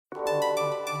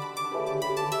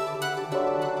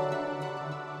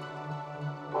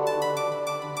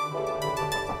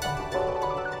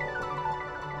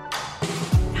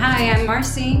Hi, I'm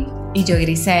Marcy. Y yo,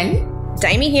 Grisel.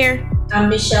 Daimi here. I'm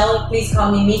Michelle. Please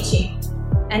call me Michi.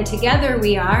 And together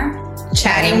we are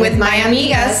Chatting with my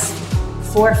amigas.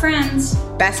 4 friends.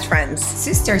 Best friends.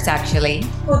 Sisters, actually.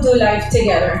 Who do life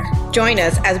together. Join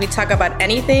us as we talk about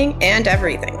anything and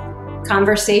everything.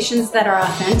 Conversations that are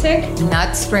authentic. Not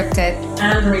scripted.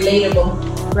 And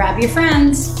relatable. Grab your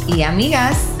friends. Y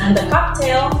amigas. And the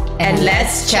cocktail. And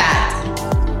let's chat.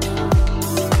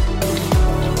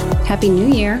 Happy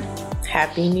New Year.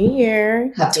 Happy New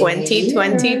Year. Happy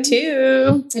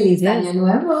 2022. Feliz Año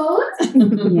Nuevo.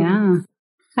 Yeah.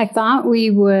 I thought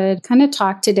we would kind of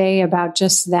talk today about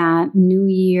just that New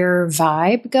Year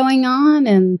vibe going on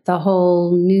and the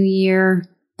whole New Year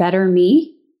better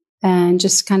me and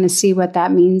just kind of see what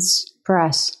that means for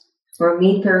us. For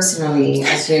me personally,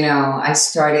 as you know, I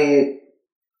started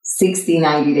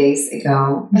 90 days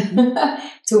ago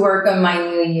to work on my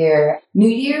New Year. New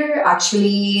Year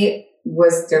actually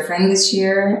was different this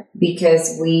year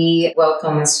because we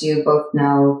welcome, as you both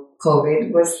know,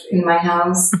 COVID was in my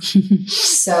house.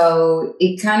 So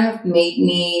it kind of made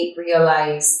me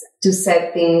realize to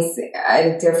set things at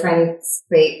a different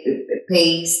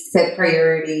pace, set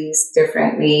priorities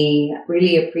differently,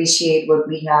 really appreciate what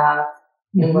we have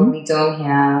and what we don't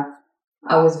have.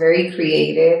 I was very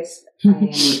creative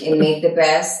and made the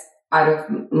best out of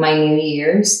my New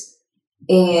Year's.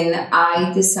 And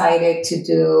I decided to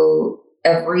do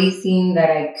everything that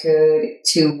I could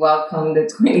to welcome the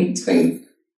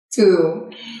 2022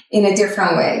 in a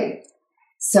different way.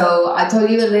 So I'll tell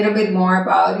you a little bit more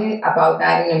about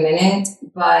that in a minute,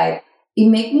 but it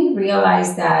made me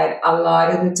realize that a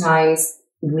lot of the times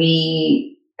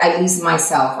at least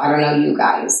myself, I don't know you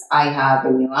guys, I have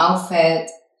a new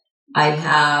outfit, I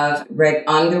have red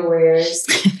underwears.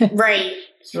 Right.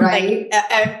 Right.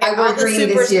 Like, all the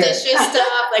superstitious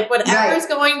stuff, like whatever's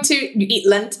going to, you eat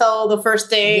lentil the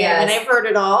first day. Yes. And I've heard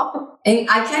it all. And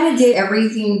I kind of did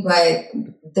everything, but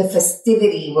the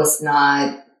festivity was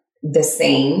not the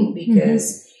same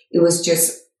because it was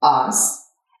just us,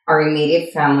 our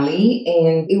immediate family.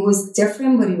 And it was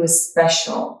different, but it was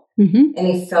special. And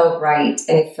it felt right.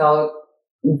 And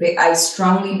I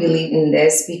strongly believe in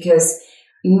this because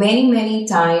many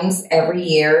times every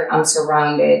year I'm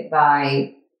surrounded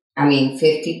by,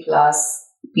 50 plus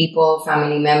people,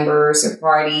 family members, a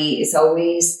party. It's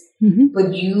always,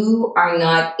 but you are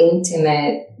not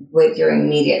intimate with your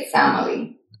immediate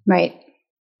family. Right.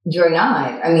 You're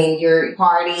not. You're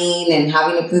partying and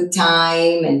having a good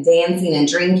time and dancing and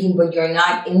drinking, but you're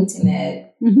not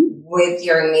intimate with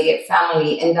your immediate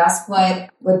family. And that's what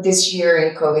this year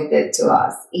in COVID did to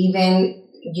us. Even,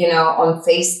 on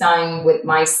FaceTime with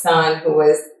my son who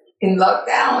was in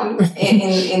lockdown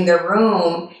in the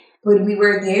room, but we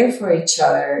were there for each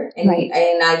other. And,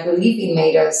 and I believe it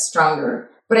made us stronger.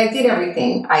 But I did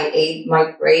everything. I ate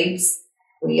my grapes.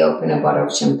 We opened a bottle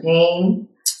of champagne.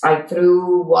 I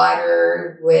threw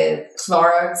water with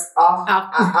Clorox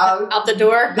out the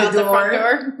door, the front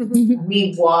door.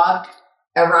 We walked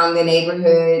around the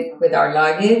neighborhood with our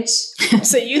luggage.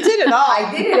 So you did it all.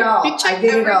 I did it all. You checked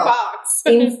every box.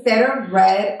 Instead of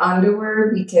red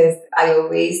underwear, because I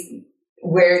always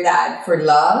wear that for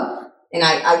love, and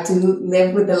I do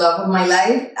live with the love of my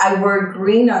life, I wore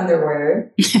green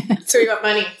underwear. So you got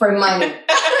money. For money.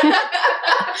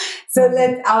 So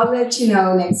I'll let you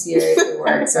know next year if it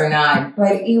works or not.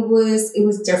 But it was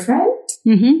different.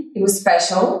 It was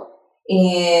special,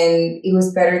 and it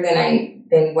was better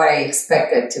than what I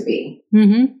expected to be.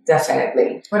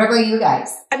 Definitely. What about you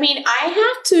guys? I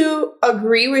have to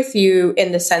agree with you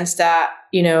in the sense that,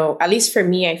 at least for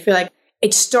me, I feel like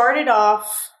it started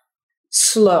off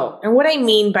slow. And what I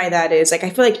mean by that is, I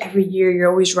feel like every year you're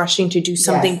always rushing to do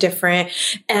something different.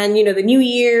 And, the New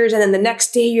Year's, and then the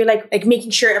next day you're like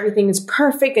making sure everything is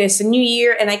perfect and it's a new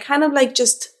year. And I kind of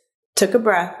just took a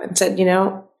breath and said,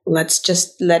 let's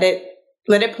just let it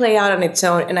play out on its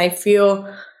own. And I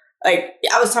feel like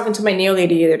I was talking to my nail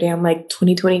lady the other day. I'm like,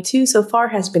 2022 so far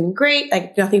has been great.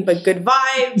 Like nothing but good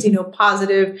vibes,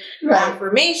 positive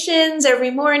affirmations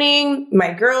every morning.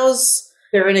 My girls,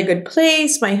 they're in a good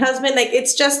place. My husband,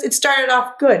 it started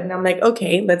off good. And I'm like,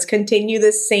 okay, let's continue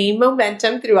the same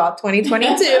momentum throughout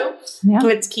 2022.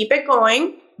 Let's keep it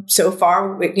going. So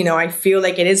far, I feel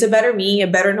like it is a better me, a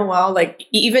better Noelle.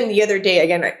 Even the other day,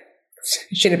 again, I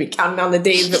shouldn't be counting on the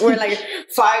days, but we're 4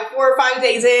 or 5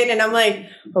 days in, and I'm like,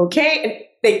 okay.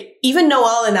 And even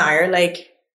Noelle and I are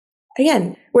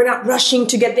again, we're not rushing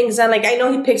to get things done. I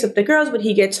know he picks up the girls, but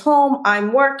he gets home.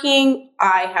 I'm working.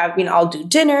 I have, I'll do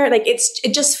dinner.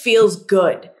 It just feels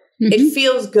good. it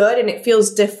feels good and it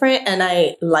feels different, and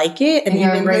I like it. And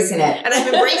you're embracing it. And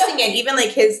I'm embracing it. Even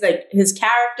like his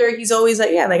character, he's always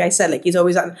like, yeah, like I said, like he's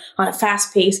always on a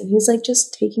fast pace, and he's like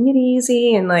just taking it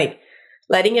easy and like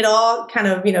letting it all kind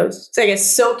of, I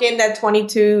guess soak in that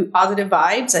 22 positive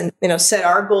vibes, and, set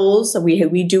our goals. So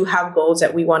we do have goals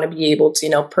that we want to be able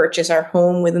to, purchase our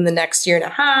home within the next year and a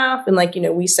half. And like,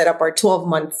 we set up our 12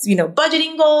 months,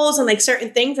 budgeting goals and like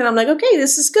certain things. And I'm like, okay,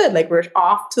 this is good. Like we're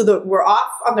off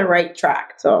on the right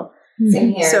track. So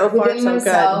same here. So far, within so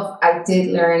myself, good. I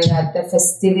did learn that the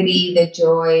festivity, the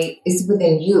joy is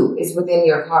within you, is within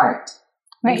your heart.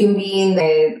 Right. You can be in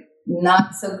the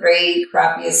not so great,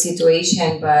 crappiest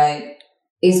situation, but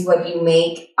is what you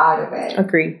make out of it.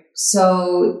 Agreed.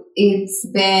 So it's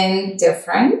been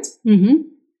different.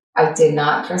 I did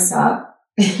not dress up.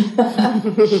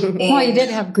 Well, you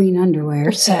did have green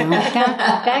underwear, so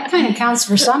that kind of counts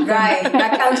for something. Right,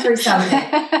 that counts for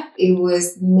something. It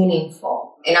was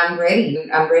meaningful, and I'm ready.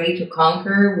 I'm ready to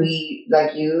conquer. We,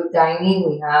 like you, Daini,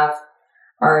 we have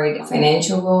our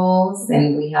financial goals,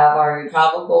 and we have our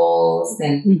travel goals,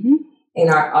 and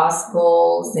our us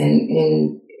goals,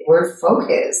 and we're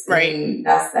focused. Right. And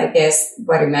that's, I guess,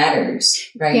 what it matters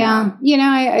right now.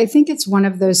 Yeah. I think it's one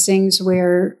of those things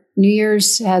where New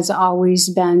Year's has always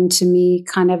been, to me,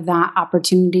 kind of that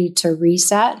opportunity to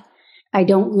reset. I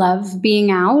don't love being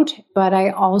out, but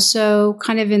I also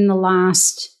kind of in the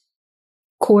last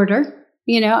quarter,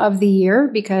 of the year,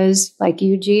 because like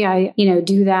you, G, I,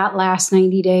 do that last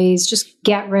 90 days, just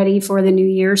get ready for the new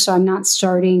year. So I'm not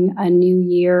starting a new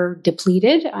year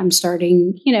depleted. I'm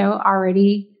starting,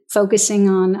 already focusing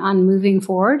on moving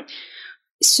forward.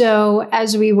 So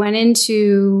as we went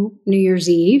into New Year's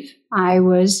Eve, I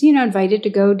was, invited to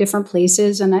go different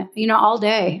places. And, all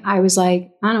day I was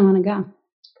like, I don't want to go.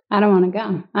 I don't want to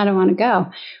go. I don't want to go.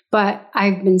 But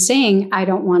I've been saying I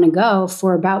don't want to go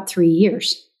for about 3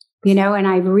 years. And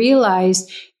I've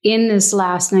realized in this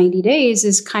last 90 days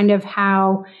is kind of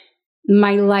how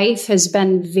my life has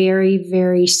been very,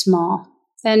 very small.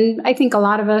 And I think a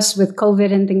lot of us with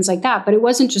COVID and things like that, but it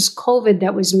wasn't just COVID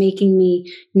that was making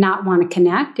me not want to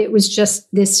connect. It was just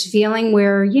this feeling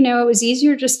where, it was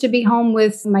easier just to be home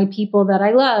with my people that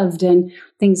I loved and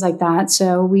things like that.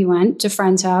 So we went to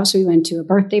friend's house. We went to a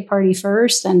birthday party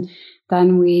first, and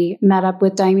then we met up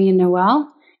with Daimi and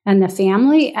Noelle and the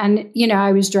family. And,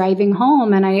 I was driving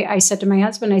home, and I said to my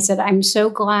husband, I said, I'm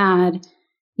so glad,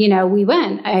 we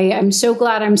went. I'm so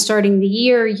glad I'm starting the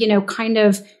year, kind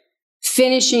of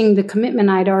finishing the commitment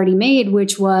I'd already made,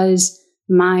 which was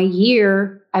my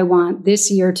year. I want this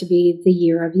year to be the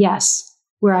year of yes,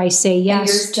 where I say yes. And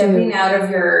you're stepping out of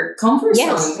your comfort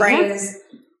zone. Right. Because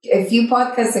a few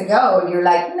podcasts ago, you're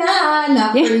like, nah,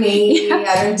 not for me.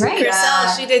 I don't do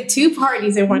Chriselle, she did 2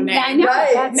 parties in one day. I know.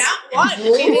 Right. Not one. She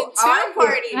did 2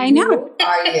 parties. I know. Who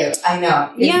are you? I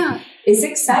know. Yeah. It's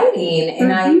exciting.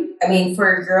 And I mean,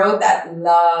 for a girl that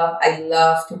I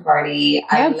love to party.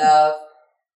 Yep.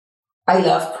 I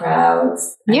love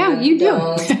crowds. Yeah, you do.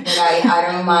 But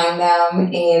I don't mind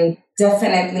them. And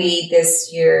definitely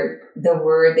this year,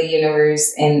 the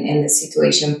universe and the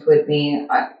situation put me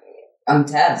on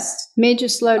test. Made you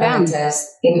slow down.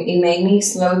 Test. It made me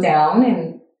slow down.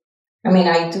 And I mean,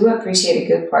 I do appreciate a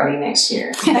good party next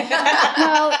year.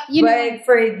 Well, but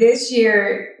for this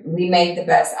year, we made the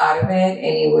best out of it. And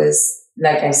it was,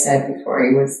 like I said before,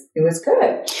 it was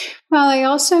good. Well, I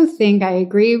also think I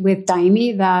agree with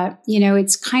Daimi that,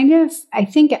 it's kind of, I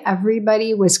think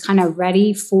everybody was kind of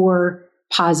ready for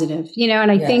positive,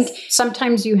 and I think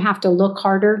sometimes you have to look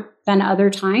harder than other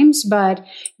times. But,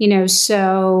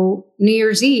 so New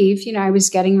Year's Eve, I was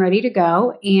getting ready to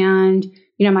go, and,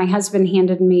 my husband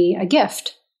handed me a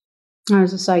gift. I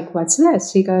was just like, what's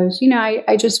this? He goes,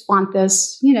 I just want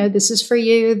this, this is for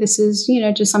you. This is,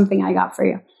 just something I got for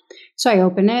you. So I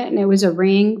opened it, and it was a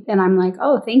ring, and I'm like,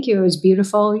 oh, thank you. It was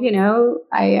beautiful.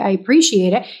 I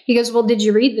appreciate it. He goes, well, did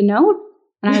you read the note?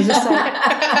 And I was just like,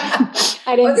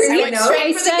 I didn't see it.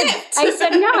 I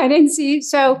said, no, I didn't see it.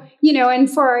 So, and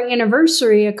for our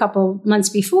anniversary a couple months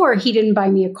before, he didn't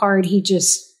buy me a card. He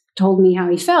just told me how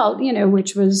he felt,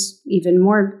 which was even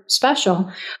more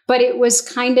special. But it was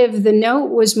kind of, the note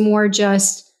was more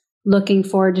just looking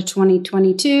forward to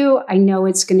 2022. I know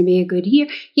it's going to be a good year.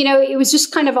 It was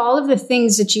just kind of all of the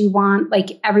things that you want,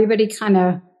 like everybody kind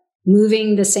of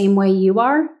moving the same way you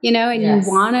are, and you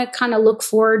want to kind of look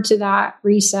forward to that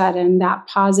reset and that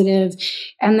positive,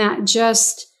 and that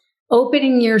just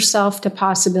opening yourself to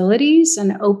possibilities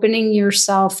and opening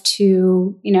yourself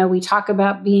to, we talk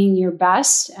about being your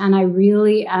best. And I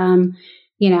really am,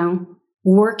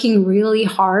 working really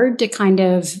hard to kind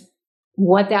of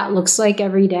what that looks like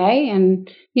every day and,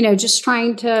 just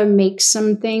trying to make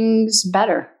some things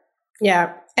better.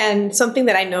 Yeah. And something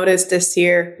that I noticed this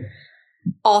year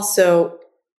also,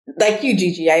 like you,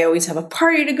 Gigi, I always have a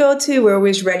party to go to. We're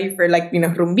always ready for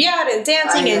rumbear and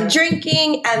dancing and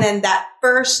drinking. And then that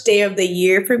first day of the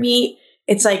year for me,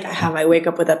 it's like I wake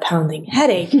up with a pounding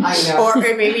headache. I know. Or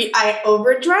maybe I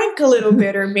overdrank a little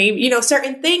bit, or maybe,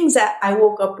 certain things that I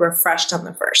woke up refreshed on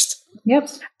the first.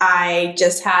 Yep. I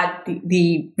just had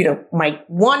the my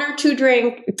one or two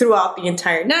drink throughout the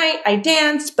entire night. I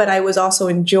danced, but I was also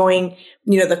enjoying,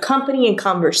 the company and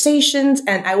conversations.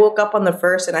 And I woke up on the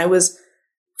first and I was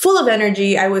full of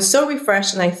energy. I was so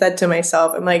refreshed. And I said to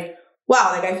myself, I'm like,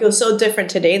 wow, I feel so different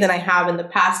today than I have in the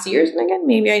past years. And again,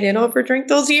 maybe I did overdrink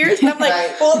those years. And I'm like,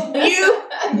 Right. well,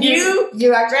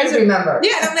 you actually remember.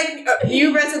 Yeah. And I'm like,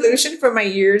 new resolution for my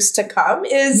years to come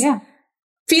is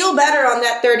feel better on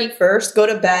that 31st, go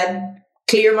to bed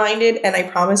clear-minded. And I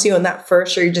promise you on that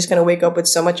first year, you're just going to wake up with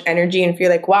so much energy and feel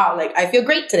like, wow, I feel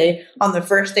great today on the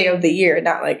first day of the year,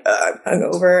 not like, I'm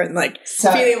hungover and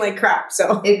feeling like crap.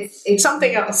 So it's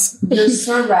something else. You're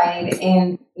so right.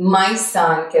 And my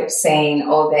son kept saying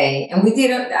all day, and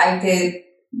I did,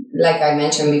 like I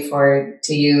mentioned before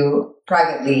to you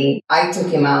privately, I took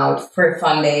him out for a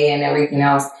fun day and everything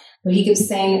else. But he kept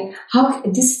saying,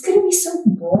 this is going to be so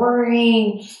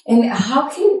boring. And how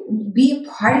can it be a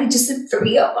party, just the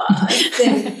three of us?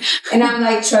 And I'm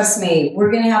like, trust me,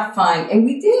 we're going to have fun. And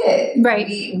we did. Right.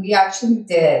 We actually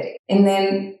did. And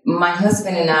then my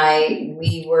husband and I,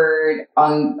 we were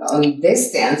on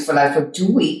this dance for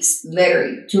 2 weeks,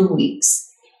 literally 2 weeks.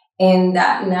 And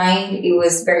that night, it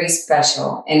was very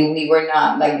special. And we were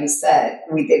not, like you said,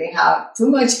 we didn't have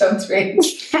too much of drink.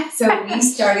 So we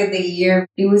started the year.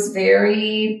 It was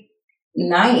very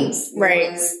nice. Right.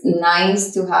 It was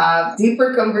nice to have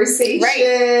deeper conversations.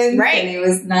 Right. And it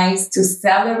was nice to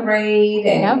celebrate.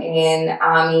 And, Yep. and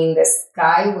I mean, the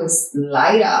sky was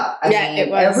light up. I mean,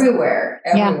 it was. everywhere.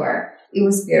 It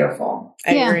was beautiful.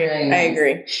 I Yeah. agree. Very I nice.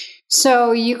 agree.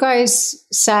 So you guys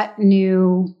set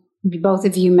both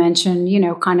of you mentioned,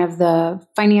 kind of the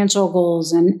financial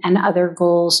goals and other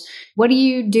goals. What do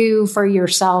you do for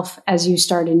yourself as you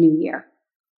start a new year?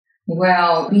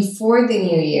 Well, before the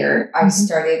new year, I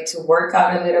started to work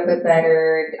out a little bit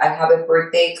better. I have a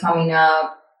birthday coming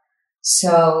up.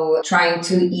 So trying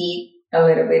to eat a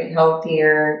little bit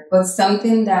healthier, but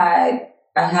something that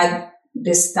I had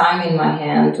this time in my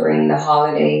hand during the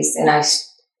holidays, and I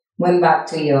went back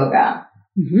to yoga.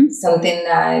 Mm-hmm. Something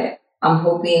that I'm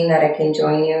hoping that I can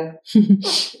join you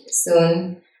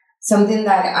soon. Something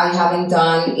that I haven't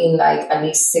done in at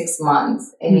least 6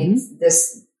 months. And it's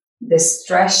the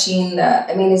stretching,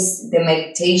 it's the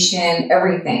meditation,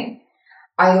 everything.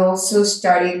 I also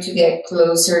started to get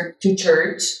closer to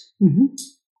church. Mm-hmm.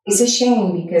 It's a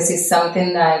shame because it's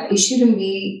something that it shouldn't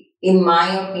be, in my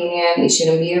opinion, it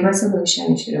shouldn't be a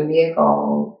resolution. It shouldn't be a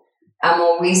goal. I'm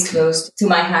always close to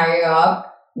my higher up.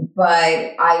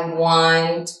 But I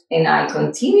want, and I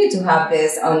continue to have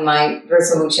this on my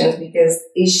resolutions because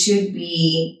it should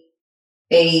be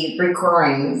a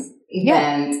recurring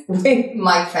event with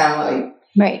my family.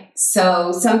 Right.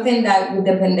 So something that with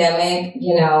the pandemic,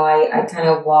 I kind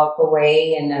of walk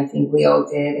away, and I think we all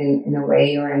did in a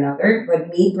way or another.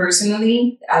 But me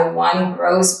personally, I want to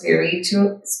grow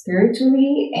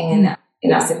spiritually and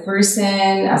as a person,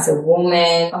 as a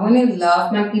woman. I want to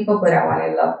love my people, but I want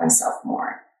to love myself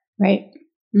more. Right.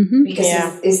 Mm-hmm.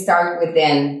 Because it started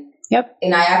within. Yep.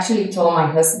 And I actually told my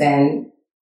husband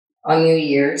on New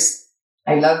Year's,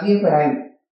 I love you, but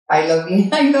I love you.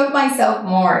 I love myself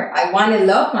more. I want to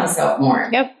love myself more.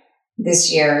 Yep.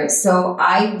 This year. So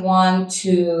I want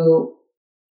to,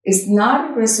 it's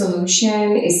not a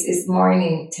resolution. It's more an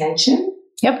intention.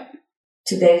 Yep.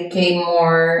 To dedicate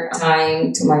more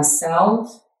time to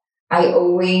myself.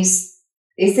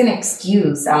 It's an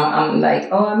excuse. I'm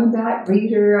like, I'm a bad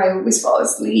reader. I always fall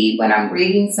asleep when I'm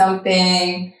reading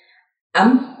something.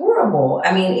 I'm horrible.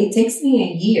 It takes me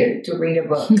a year to read a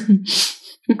book.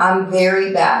 I'm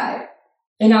very bad.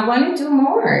 And I want to do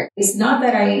more. It's not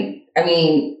that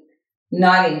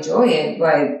not enjoy it,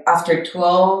 but after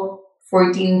 12,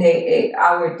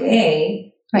 14-hour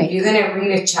day, right. If you're going to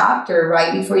read a chapter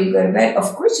right before you go to bed,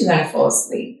 of course you're going to fall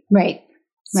asleep. Right.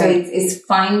 So it's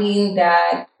finding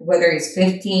that whether it's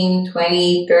 15,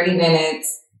 20, 30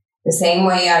 minutes, the same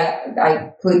way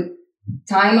I put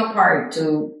time apart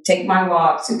to take my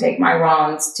walks, to take my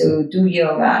runs, to do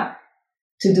yoga,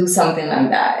 to do something like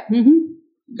that. Mm-hmm.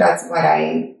 That's what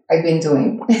I've been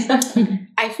doing.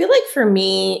 I feel like for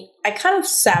me, I kind of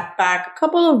sat back a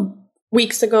couple of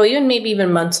weeks ago, even maybe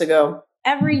even months ago,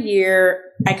 every year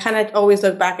I kind of always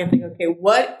look back and think, okay,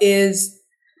 what is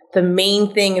the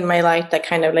main thing in my life that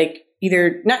kind of like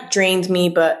either not drains me,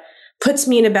 but puts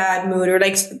me in a bad mood, or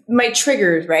like my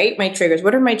triggers, right? My triggers.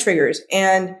 What are my triggers?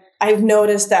 And I've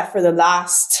noticed that for the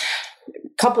last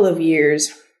couple of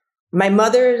years, my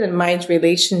mother's and my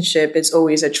relationship is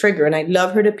always a trigger. And I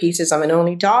love her to pieces. I'm an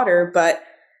only daughter, but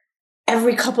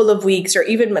every couple of weeks, or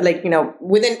even like,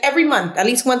 within every month, at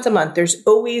least once a month, there's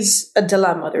always a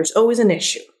dilemma. There's always an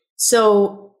issue.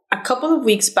 So a couple of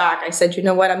weeks back, I said, you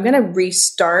know what? I'm going to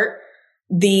restart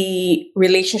the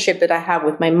relationship that I have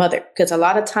with my mother. Because a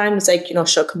lot of times, like,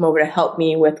 she'll come over to help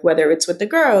me with whether it's with the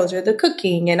girls or the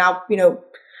cooking, and I'll,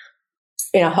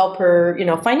 help her,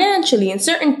 financially, and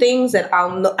certain things that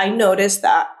I noticed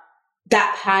that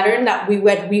pattern that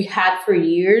we had for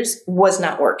years was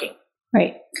not working.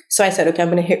 Right. So I said, okay, I'm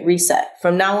going to hit reset.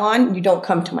 From now on, you don't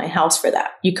come to my house for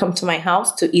that. You come to my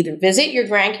house to either visit your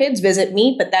grandkids, visit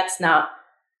me, but that's not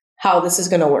how this is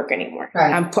going to work anymore.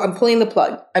 Right. I'm pulling the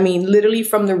plug. I mean, literally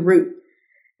from the root,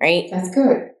 right? That's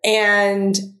good.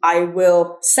 And I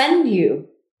will send you,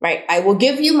 right? I will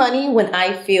give you money when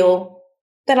I feel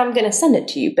that I'm going to send it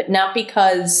to you, but not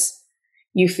because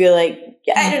you feel like,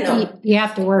 I don't know. You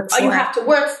have to work for it. You have to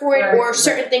work for it, or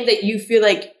certain things that you feel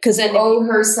like, because then you owe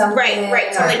her something.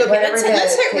 Right. So I'm like, okay,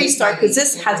 let's hit restart, because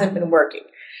this hasn't been working.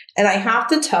 And I have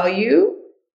to tell you,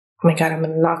 oh my God, I'm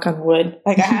going to knock on wood.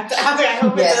 Like I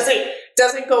hope it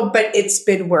doesn't go, but it's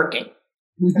been working.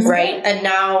 Mm-hmm. Right. And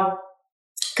now,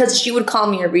 because she would call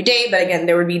me every day, but again,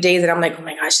 there would be days that I'm like, oh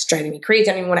my gosh, it's driving me crazy.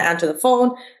 I don't even want to answer the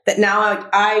phone. That now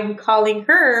I'm calling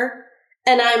her,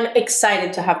 and I'm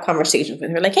excited to have conversations with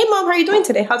her. Like, hey mom, how are you doing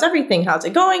today? How's everything? How's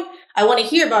it going? I want to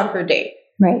hear about her day.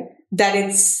 Right. That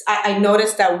I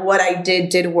noticed that what I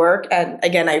did work. And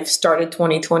again, I've started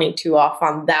 2022 off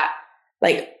on that,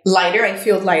 like lighter. I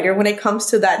feel lighter when it comes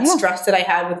to that stress that I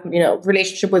had with,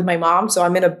 relationship with my mom. So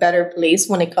I'm in a better place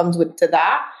when it comes to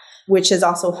that, which has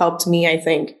also helped me, I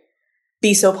think,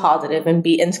 be so positive and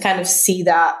kind of see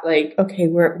that, like, okay,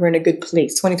 we're in a good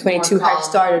place. 2022 had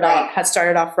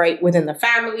started off right within the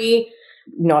family,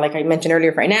 like I mentioned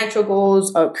earlier, financial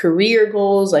goals, career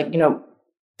goals, like,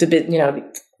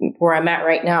 where I'm at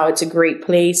right now, it's a great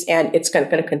place, and it's going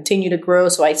to continue to grow.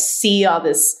 So I see all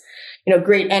this,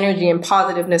 great energy and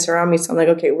positiveness around me. So I'm like,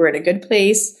 okay, we're in a good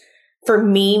place for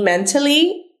me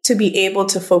mentally to be able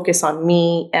to focus on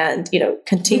me and,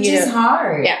 continue. Which is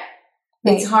hard. Yeah.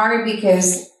 It's hard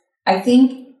because I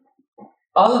think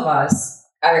all of us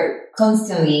are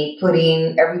constantly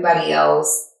putting everybody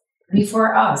else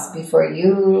before us, before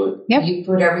you. Yep. You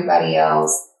put everybody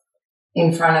else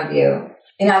in front of you.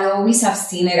 And I always have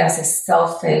seen it as a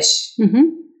selfish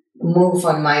move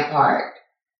on my part.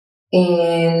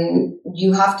 And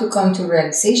you have to come to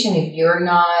realization, if you're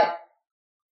not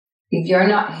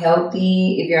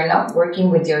healthy, if you're not working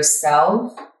with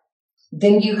yourself,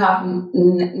 then you have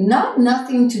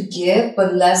nothing to give,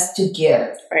 but less to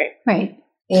give. Right.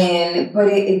 But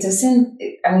it doesn't,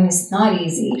 it's not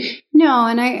easy. No.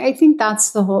 And I think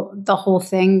that's the whole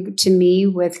thing to me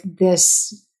with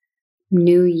this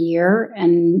new year.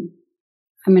 And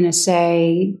I'm going to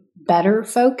say better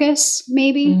focus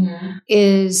maybe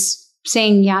is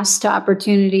saying yes to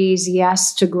opportunities,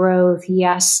 yes to growth,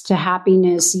 yes to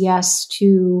happiness, yes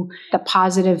to the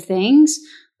positive things.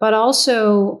 But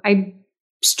also I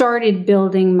started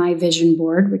building my vision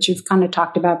board, which you've kind of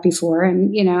talked about before.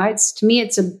 And, to me,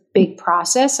 it's a big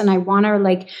process. And I want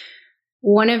to,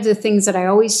 one of the things that I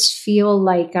always feel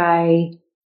like I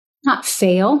not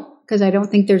fail, because I don't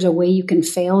think there's a way you can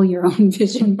fail your own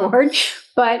vision board,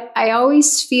 but I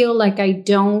always feel like I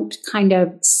don't kind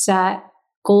of set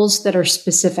goals that are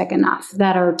specific enough,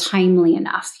 that are timely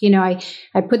enough.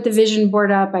 I put the vision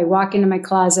board up, I walk into my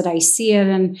closet, I see it,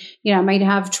 and, I might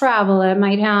have travel, it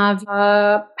might have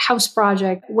a house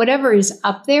project, whatever is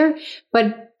up there,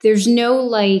 but there's no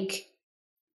I'm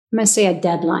going to say a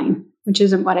deadline, which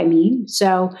isn't what I mean.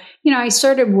 So, I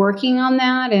started working on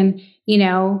that, and,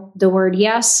 the word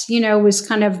yes, was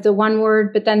kind of the one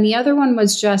word, but then the other one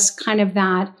was just kind of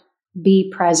that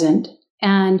be present.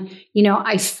 And,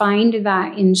 I find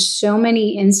that in so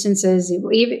many instances,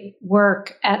 even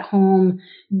work, at home,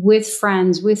 with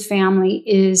friends, with family,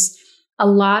 is a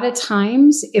lot of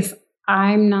times, if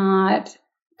I'm not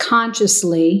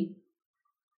consciously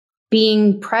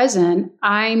being present,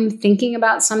 I'm thinking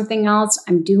about something else,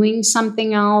 I'm doing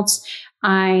something else,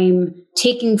 I'm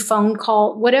taking phone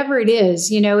call, whatever it is,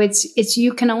 it's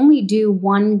you can only do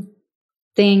one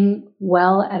thing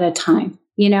well at a time.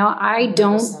 I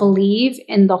don't 100%. believe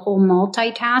in the whole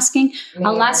multitasking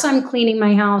unless I'm cleaning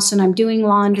my house and I'm doing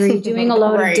laundry, doing a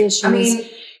load of dishes.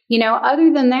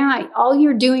 other than that, all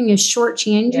you're doing is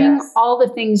shortchanging all the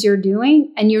things you're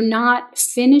doing, and you're not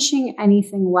finishing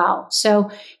anything well.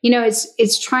 So,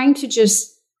 it's trying to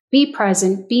just be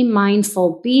present, be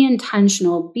mindful, be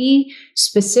intentional, be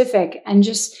specific, and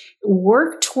just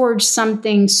work towards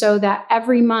something so that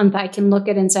every month I can look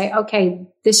at it and say, okay,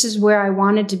 this is where I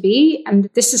wanted to be, and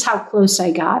this is how close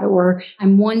I got, or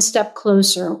I'm one step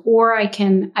closer, or I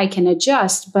can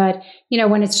adjust. But,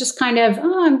 when it's just kind of,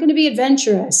 I'm going to be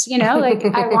adventurous, like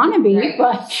I want to be,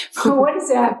 but what is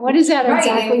that? What does that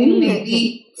exactly mean?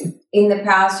 Maybe in the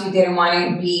past you didn't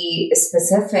want to be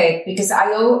specific, because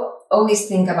I always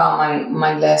think about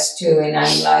my list too, and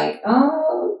I'm like,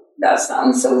 oh, that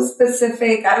sounds so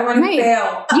specific. I don't want to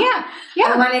fail. Yeah.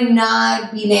 I want to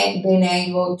not being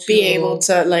able to be able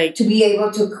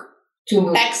to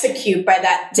execute by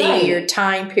that day or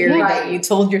time period that you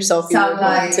told yourself you were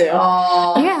going to.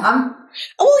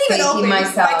 We'll leave it open. By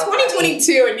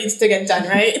 2022, it needs to get done,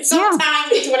 right?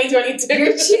 Sometime in 2022.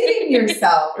 You're cheating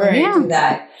yourself when you do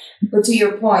that. But to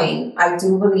your point, I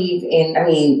do believe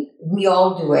we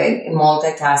all do it in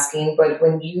multitasking, but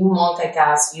when you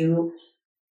multitask, you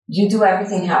do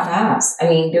everything half-assed.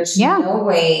 There's no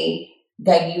way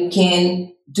that you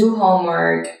can do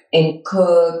homework and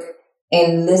cook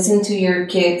and listen to your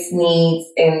kids' needs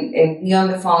and be on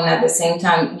the phone at the same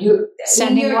time.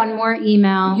 Sending one more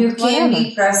email. You can't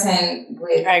be present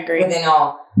with. I agree. Within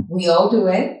all. We all do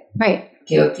it. Right.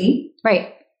 Guilty.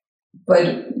 Right.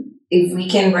 But if we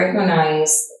can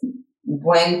recognize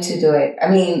when to do it.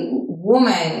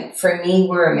 Women, for me,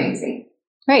 we're amazing.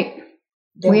 Right.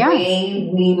 The way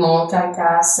we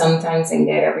multitask sometimes and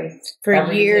get everything.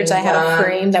 For years, I had a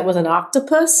frame that was an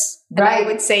octopus. Right. And I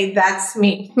would say, that's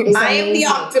me. I am the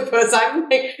octopus. I'm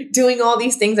doing all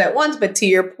these things at once. But to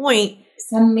your point,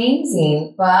 it's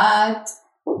amazing. But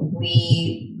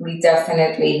we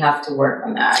definitely have to work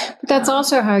on that. But that's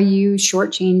also how you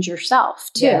shortchange yourself,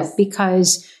 too,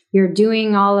 because you're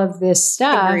doing all of this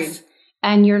stuff. Agreed.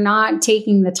 And you're not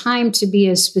taking the time to be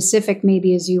as specific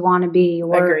maybe as you want to be,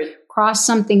 or cross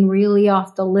something really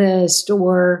off the list,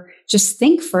 or just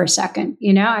think for a second.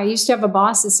 I used to have a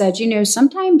boss that said,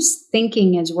 sometimes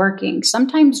thinking is working.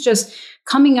 Sometimes just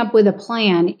coming up with a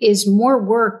plan is more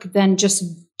work than just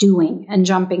doing and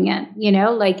jumping in,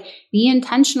 be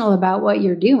intentional about what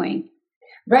you're doing.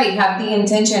 Right. Have the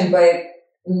intention, but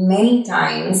many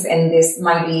times, and this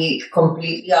might be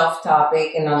completely off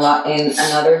topic in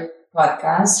another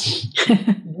podcast,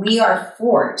 we are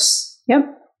forced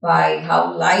by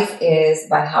how life is,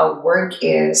 by how work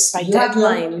is, by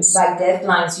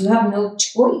deadlines. You have no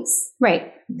choice.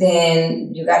 Right.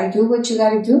 Then you got to do what you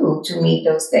got to do to meet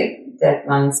those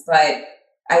deadlines. But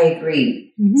I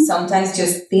agree. Mm-hmm. Sometimes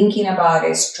just thinking about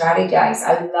it, strategize.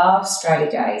 I love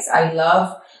strategize. I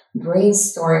love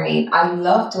brainstorming. I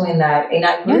love doing that. And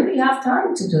I really have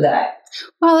time to do that.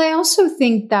 Well, I also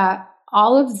think that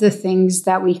all of the things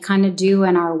that we kind of do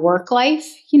in our work life,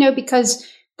 because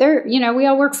we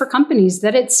all work for companies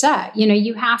that it's set,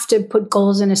 you have to put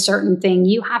goals in a certain thing.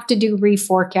 You have to do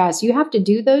reforecast. You have to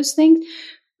do those things.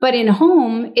 But in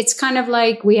home, it's kind of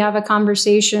like we have a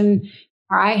conversation,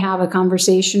 or I have a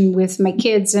conversation with my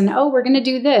kids, and, we're going to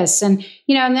do this. And,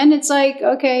 and then it's like,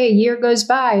 okay, a year goes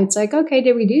by. It's like, okay,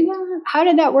 did we do that? How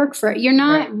did that work for it? You're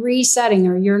not resetting,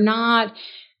 or you're not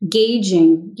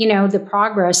gauging, the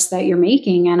progress that you're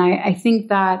making. And I think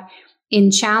that in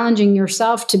challenging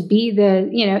yourself to be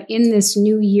in this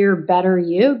new year, better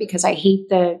you, because I hate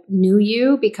the new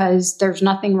you, because there's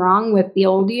nothing wrong with the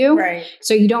old you. Right.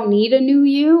 So you don't need a new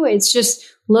you. It's just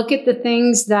look at the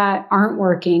things that aren't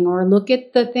working, or look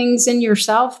at the things in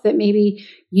yourself that maybe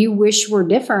you wish were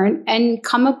different, and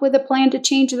come up with a plan to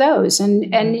change those.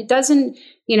 And it doesn't,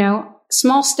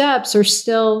 small steps are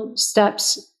still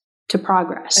steps to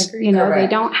progress. They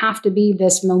don't have to be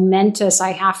this momentous,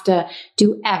 I have to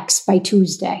do X by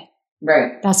Tuesday.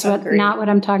 Right. That's not what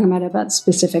I'm talking about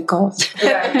specific goals.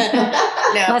 Right.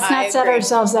 Let's not set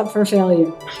ourselves up for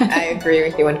failure. I agree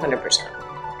with you 100%.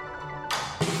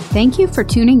 Thank you for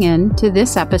tuning in to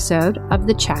this episode of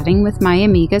the Chatting with My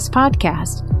Amigas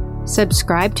podcast.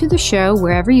 Subscribe to the show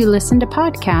wherever you listen to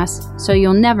podcasts so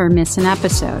you'll never miss an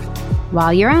episode.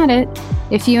 While you're at it,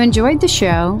 if you enjoyed the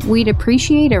show, we'd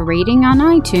appreciate a rating on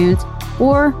iTunes,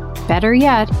 or better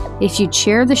yet, if you'd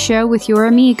share the show with your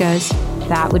amigas,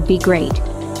 that would be great.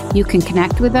 You can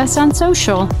connect with us on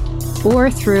social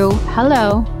or through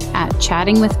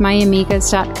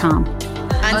hello@chattingwithmyamigas.com.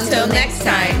 Until next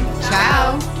time,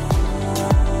 ciao.